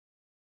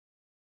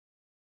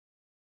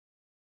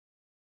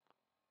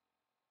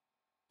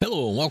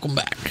Hello and welcome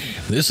back.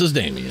 This is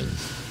Damian,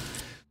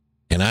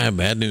 and I have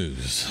bad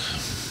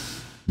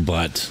news,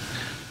 but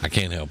I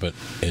can't help it.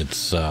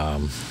 It's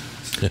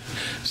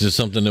it's just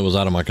something that was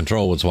out of my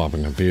control with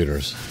swapping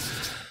computers.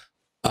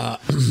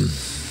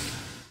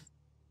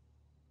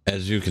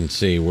 As you can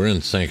see, we're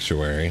in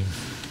Sanctuary,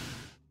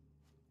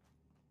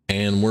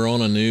 and we're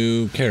on a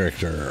new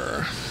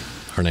character.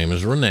 Her name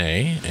is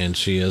Renee, and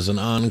she is an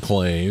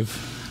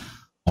Enclave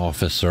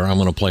Officer. I'm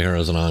going to play her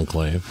as an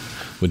Enclave,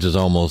 which is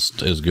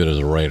almost as good as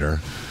a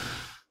Raider.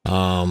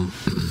 And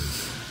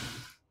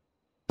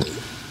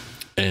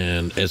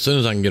as soon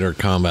as I can get her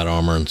combat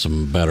armor and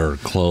some better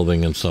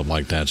clothing and stuff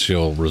like that,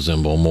 she'll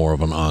resemble more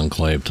of an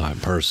Enclave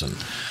type person.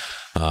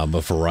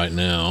 But for right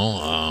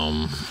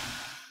now,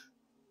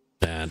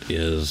 that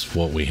is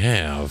what we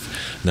have.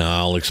 Now,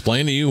 I'll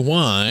explain to you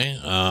why.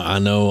 I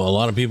know a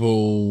lot of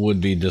people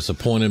would be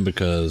disappointed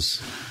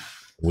because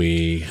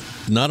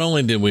not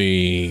only did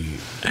we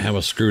have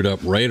a screwed up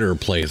Raider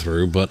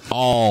playthrough, but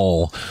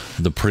all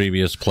the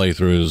previous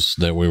playthroughs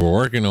that we were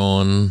working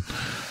on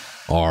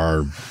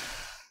are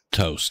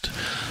toast.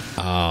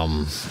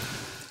 I'll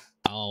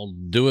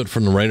do it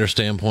from the Raider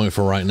standpoint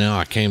for right now.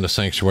 I came to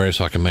Sanctuary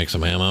so I can make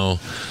some ammo,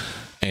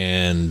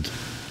 and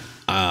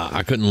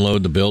I couldn't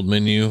load the build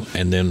menu.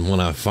 And then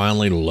when I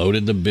finally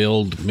loaded the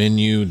build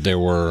menu, there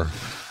were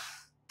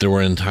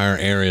entire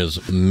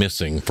areas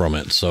missing from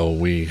it. So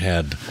we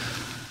had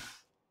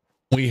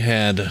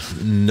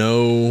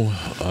no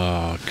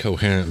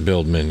coherent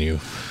build menu.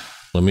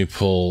 Let me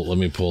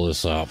pull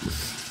this up.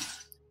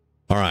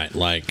 All right,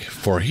 like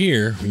for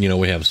here, you know,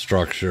 we have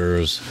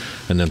structures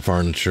and then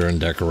furniture and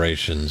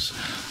decorations.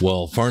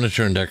 Well,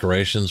 furniture and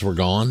decorations were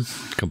gone,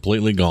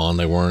 completely gone.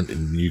 They weren't,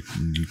 you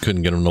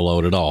couldn't get them to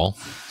load at all.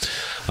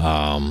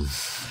 And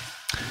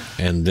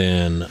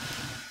then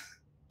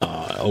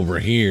over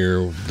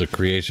here, the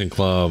Creation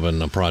Club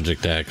and the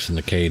Project X and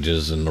the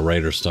cages and the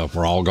Raider stuff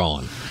were all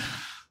gone.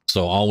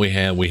 So all we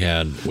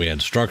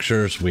had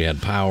structures, we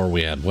had power,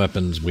 we had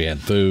weapons, we had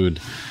food,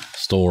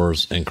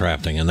 stores, and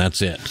crafting, and that's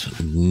it.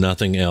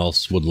 Nothing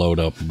else would load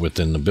up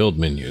within the build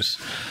menus.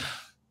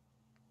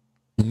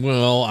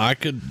 Well, I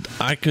could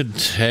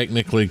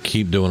technically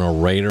keep doing a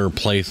Raider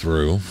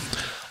playthrough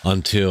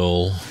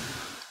until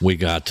we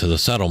got to the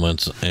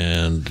settlements,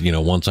 and you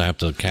know, once I have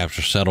to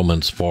capture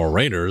settlements for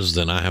Raiders,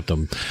 then I have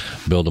to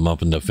build them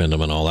up and defend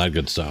them and all that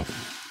good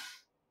stuff.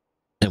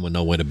 And with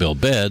no way to build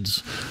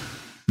beds,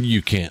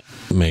 you can't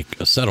make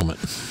a settlement.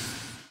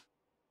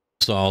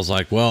 So I was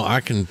like, well, I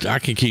can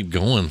keep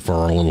going for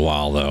a little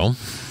while though.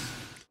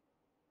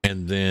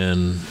 And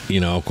then, you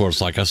know, of course,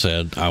 like I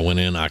said, I went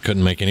in, I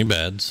couldn't make any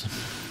beds.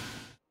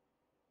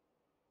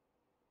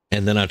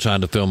 And then I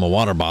tried to fill my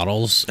water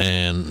bottles,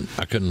 and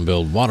I couldn't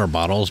build water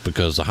bottles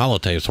because the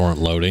holotapes weren't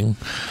loading.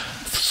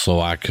 So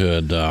I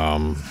could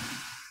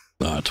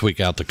tweak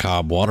out the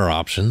cob water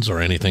options or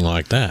anything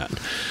like that.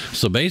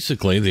 So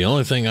basically, the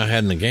only thing I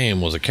had in the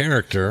game was a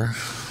character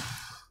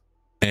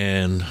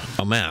and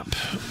a map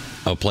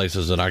of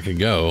places that I could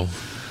go,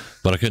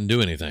 but I couldn't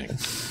do anything.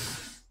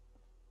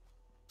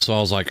 So I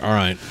was like, all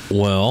right,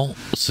 well,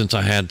 since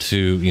I had to,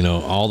 you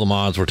know, all the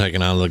mods were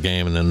taken out of the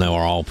game and then they were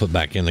all put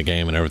back in the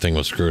game and everything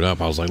was screwed up,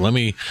 I was like, let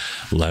me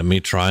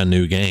try a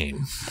new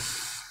game.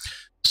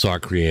 So I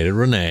created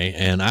Renee,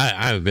 and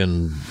I've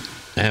been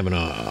having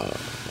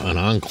an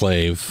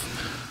Enclave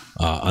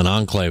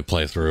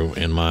playthrough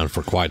in mind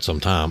for quite some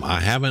time.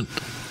 I haven't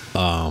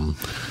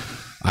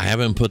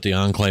put the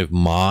Enclave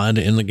mod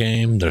in the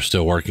game. They're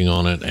still working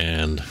on it,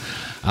 and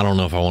I don't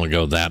know if I want to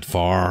go that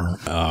far.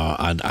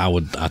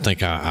 I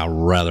think I'd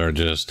rather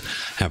just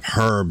have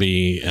her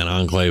be an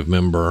Enclave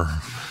member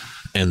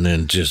and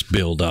then just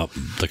build up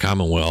the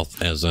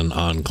Commonwealth as an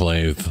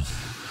Enclave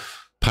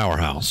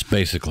powerhouse,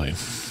 basically.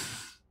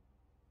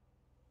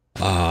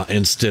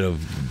 Instead of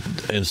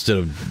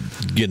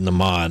getting the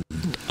mod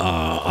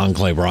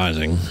Enclave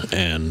Rising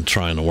and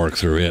trying to work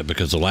through it,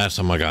 because the last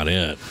time I got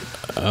it,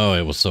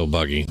 it was so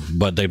buggy.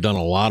 But they've done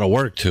a lot of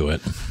work to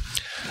it,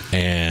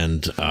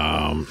 and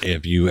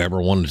if you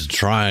ever wanted to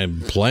try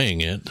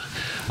playing it,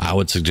 I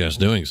would suggest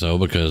doing so,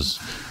 because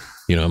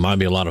you know, it might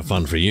be a lot of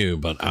fun for you.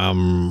 But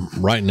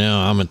right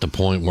now I'm at the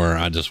point where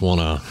I just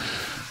want to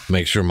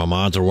make sure my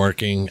mods are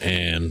working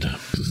and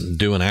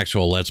do an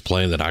actual let's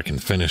play that I can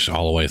finish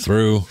all the way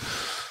through.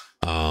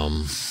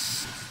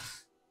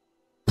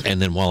 And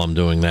then while I'm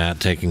doing that,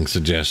 taking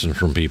suggestions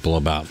from people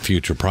about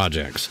future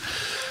projects.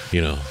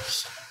 You know,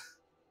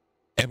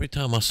 every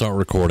time I start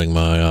recording,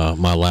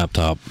 my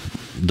laptop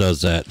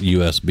does that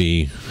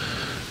USB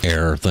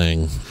error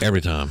thing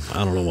every time.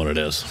 I don't know what it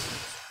is.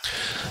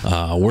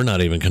 We're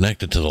not even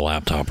connected to the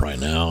laptop right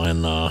now,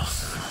 and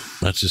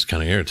that's just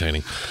kind of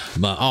irritating.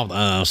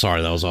 But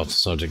sorry, that was off the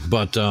subject.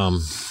 But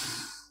so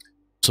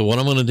what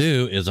I'm going to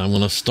do is I'm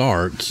going to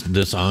start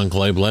this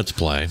Enclave Let's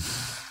Play.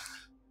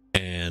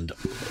 And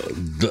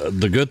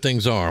the good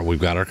things are, we've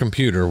got our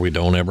computer. We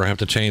don't ever have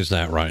to change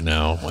that right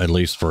now, at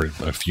least for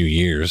a few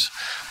years.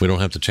 We don't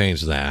have to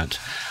change that.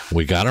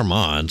 We got our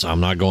mods. I'm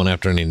not going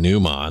after any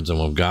new mods, and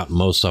we've got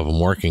most of them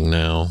working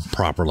now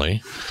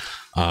properly.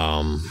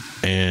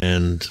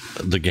 And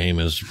the game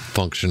is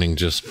functioning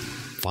just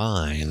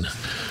fine.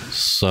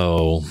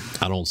 So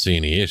I don't see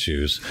any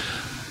issues.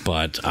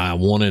 But I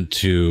wanted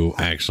to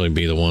actually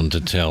be the one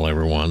to tell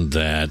everyone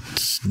that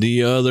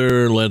the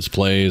other Let's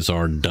Plays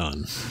are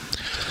done.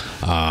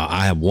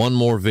 I have one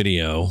more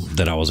video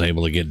that I was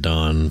able to get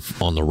done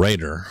on the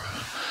Raider,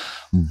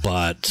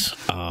 but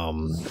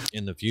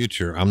in the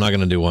future, I'm not going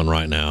to do one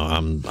right now.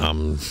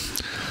 I'm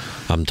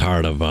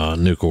tired of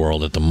Nuka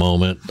World at the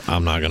moment.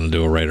 I'm not going to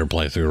do a Raider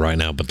playthrough right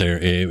now, but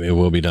it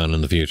will be done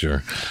in the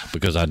future,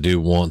 because I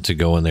do want to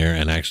go in there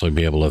and actually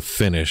be able to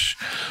finish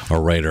a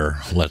Raider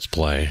Let's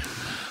Play,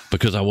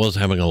 because I was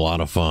having a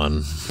lot of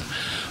fun.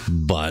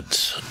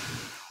 But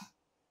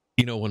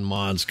you know, when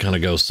mods kind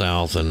of go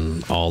south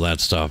and all that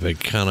stuff, it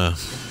kind of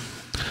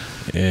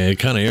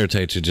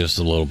irritates you just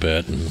a little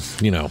bit, and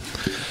you know.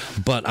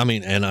 But I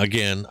mean, and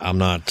again, I'm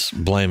not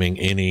blaming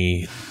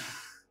anyone.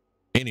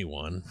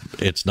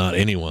 It's not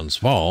anyone's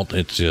fault.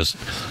 It's just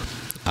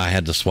I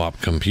had to swap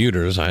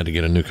computers. I had to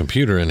get a new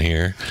computer in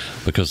here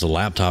because the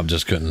laptop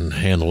just couldn't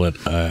handle it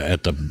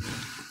at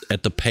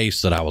the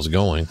pace that I was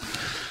going.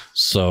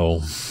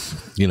 So,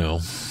 you know,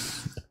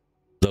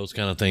 those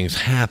kind of things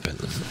happen.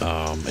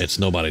 It's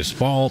nobody's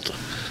fault,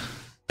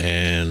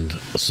 and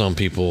some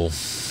people,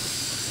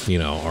 you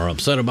know, are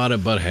upset about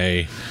it, but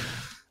hey,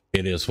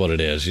 it is what it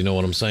is. You know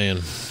what I'm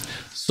saying?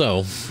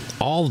 So,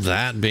 all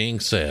that being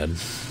said,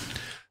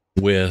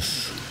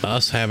 with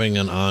us having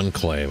an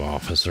Enclave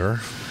officer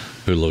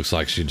who looks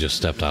like she just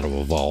stepped out of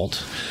a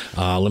vault,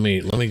 let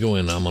me go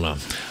in.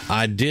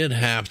 I did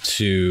have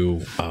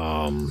to,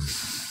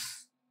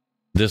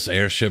 this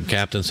airship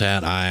captain's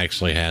hat, I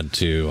actually had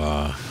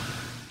to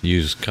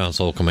use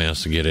console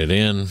commands to get it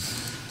in,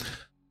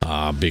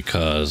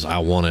 because I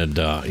wanted,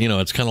 you know,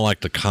 it's kind of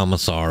like the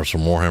commissars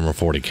from Warhammer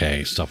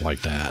 40k, stuff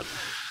like that.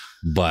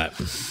 But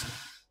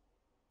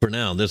for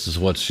now, this is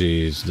what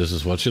she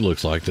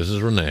looks like. This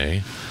is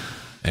Renee,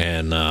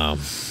 and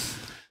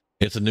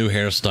it's a new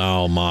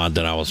hairstyle mod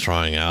that I was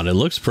trying out. It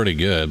looks pretty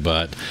good,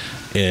 but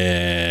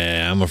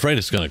I'm afraid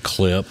it's going to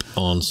clip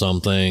on some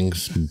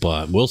things,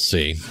 but we'll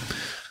see.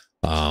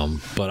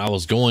 But I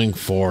was going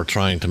for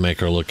trying to make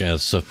her look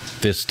as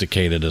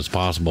sophisticated as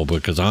possible,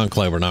 because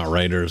Enclave are not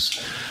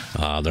raiders.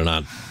 They're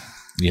not,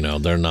 you know,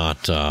 they're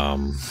not,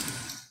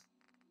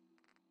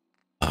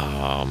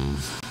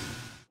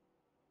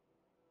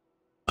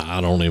 I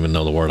don't even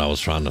know the word I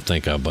was trying to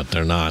think of, but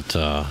they're not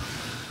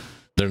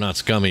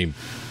scummy.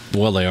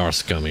 Well, they are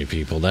scummy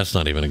people. That's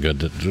not even a good,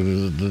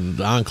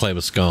 the Enclave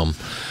is scum.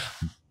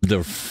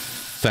 They're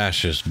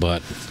fascist,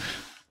 but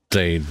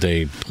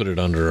they put it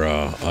under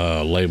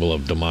a label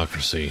of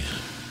democracy,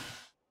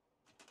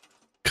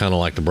 kind of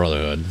like the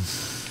Brotherhood,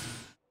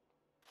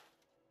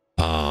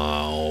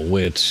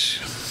 which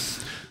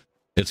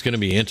it's going to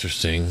be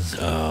interesting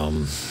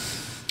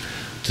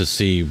to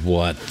see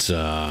what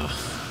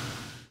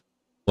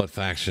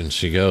faction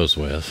she goes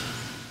with.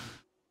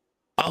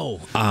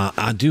 Oh,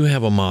 I do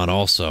have a mod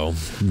also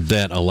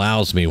that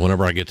allows me,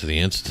 whenever I get to the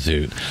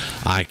Institute,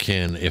 I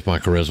can, if my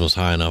charisma's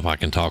high enough, I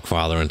can talk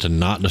Father into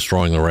not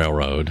destroying the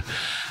railroad,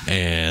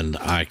 and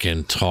I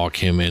can talk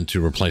him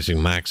into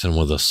replacing Maxon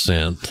with a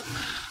synth.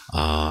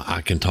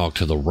 I can talk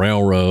to the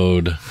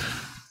railroad,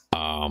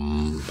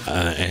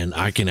 and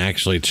I can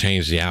actually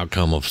change the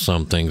outcome of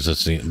some things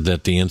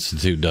that the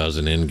Institute does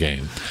in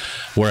in-game.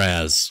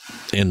 Whereas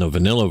in the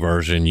vanilla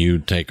version, you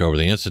take over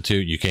the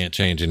Institute, you can't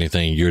change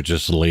anything, you're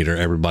just the leader,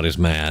 everybody's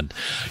mad,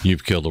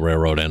 you've killed the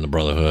railroad and the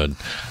Brotherhood,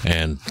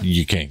 and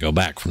you can't go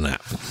back from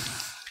that.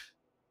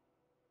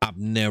 I've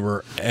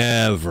never,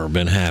 ever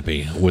been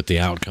happy with the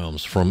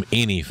outcomes from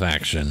any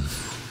faction.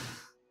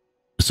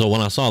 So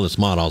when I saw this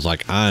mod, I was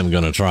like, I'm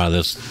going to try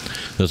this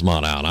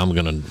mod out. I'm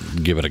going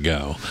to give it a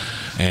go.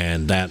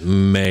 And that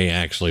may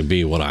actually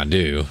be what I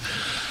do.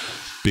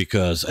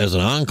 Because as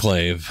an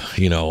Enclave,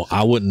 you know,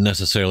 I wouldn't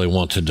necessarily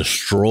want to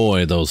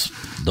destroy those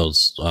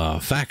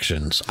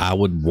factions. I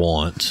would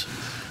want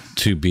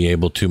to be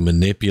able to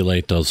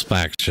manipulate those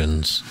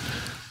factions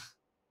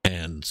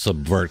and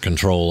subvert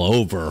control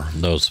over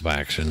those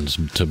factions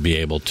to be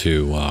able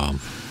to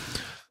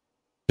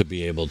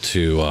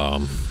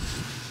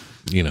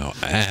you know,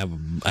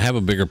 have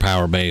a bigger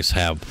power base,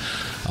 have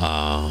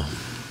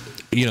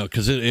you know,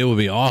 because it would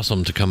be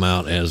awesome to come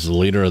out as the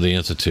leader of the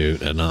Institute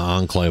and an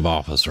Enclave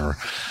officer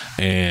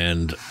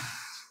and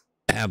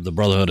have the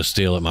Brotherhood of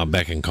Steel at my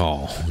beck and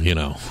call. You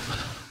know,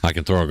 I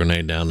can throw a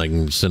grenade down, they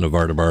can send a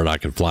vertibird, I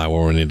can fly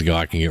where we need to go,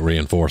 I can get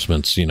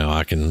reinforcements, you know,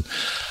 I can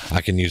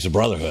use the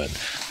Brotherhood.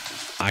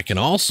 I can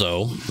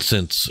also,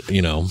 since,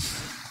 you know,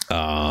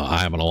 I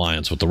have an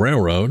alliance with the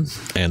railroad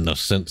and the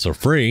synths are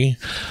free,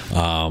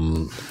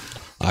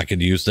 I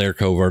could use their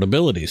covert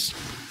abilities.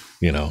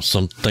 You know,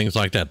 some things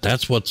like that.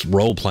 That's what's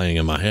role playing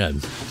in my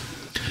head.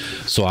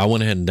 So I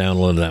went ahead and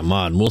downloaded that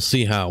mod, and we'll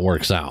see how it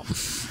works out.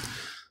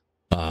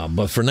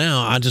 But for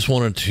now, I just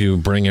wanted to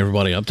bring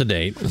everybody up to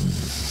date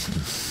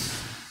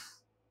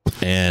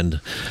And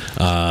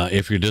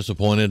if you're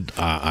disappointed,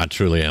 I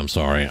truly am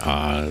sorry.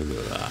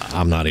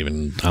 I'm not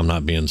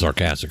being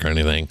sarcastic or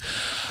anything.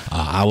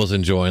 I was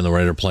enjoying the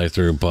Raider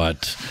playthrough,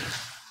 but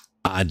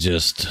I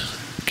just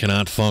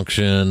cannot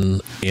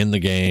function in the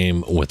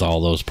game with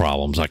all those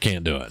problems. I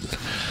can't do it.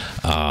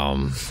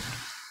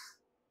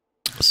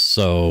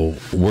 So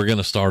we're going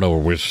to start over.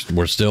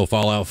 We're still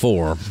Fallout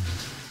 4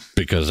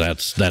 because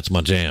that's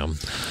my jam.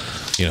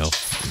 You know,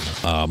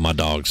 my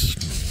dog's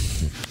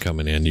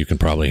coming in. You can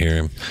probably hear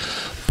him.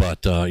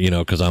 But, you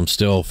know, because I'm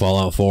still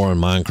Fallout 4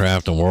 and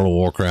Minecraft and World of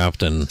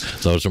Warcraft, and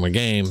those are my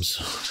games.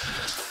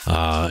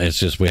 It's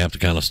just we have to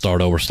kind of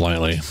start over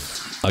slightly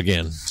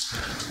again.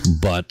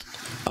 But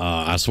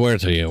I swear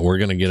to you, we're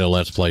going to get a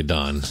Let's Play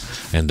done,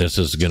 and this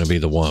is going to be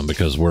the one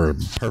because we're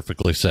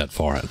perfectly set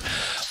for it.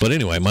 But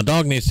anyway, my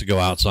dog needs to go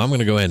out, so I'm going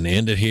to go ahead and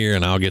end it here,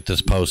 and I'll get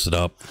this posted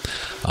up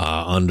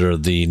under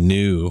the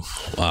new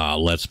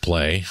Let's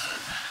Play,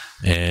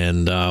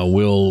 and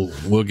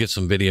we'll get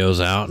some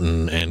videos out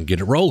and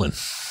get it rolling.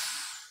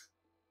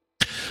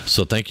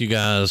 So thank you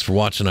guys for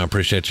watching. I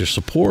appreciate your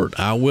support.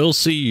 I will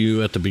see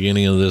you at the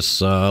beginning of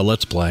this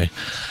Let's Play,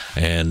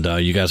 and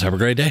you guys have a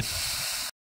great day.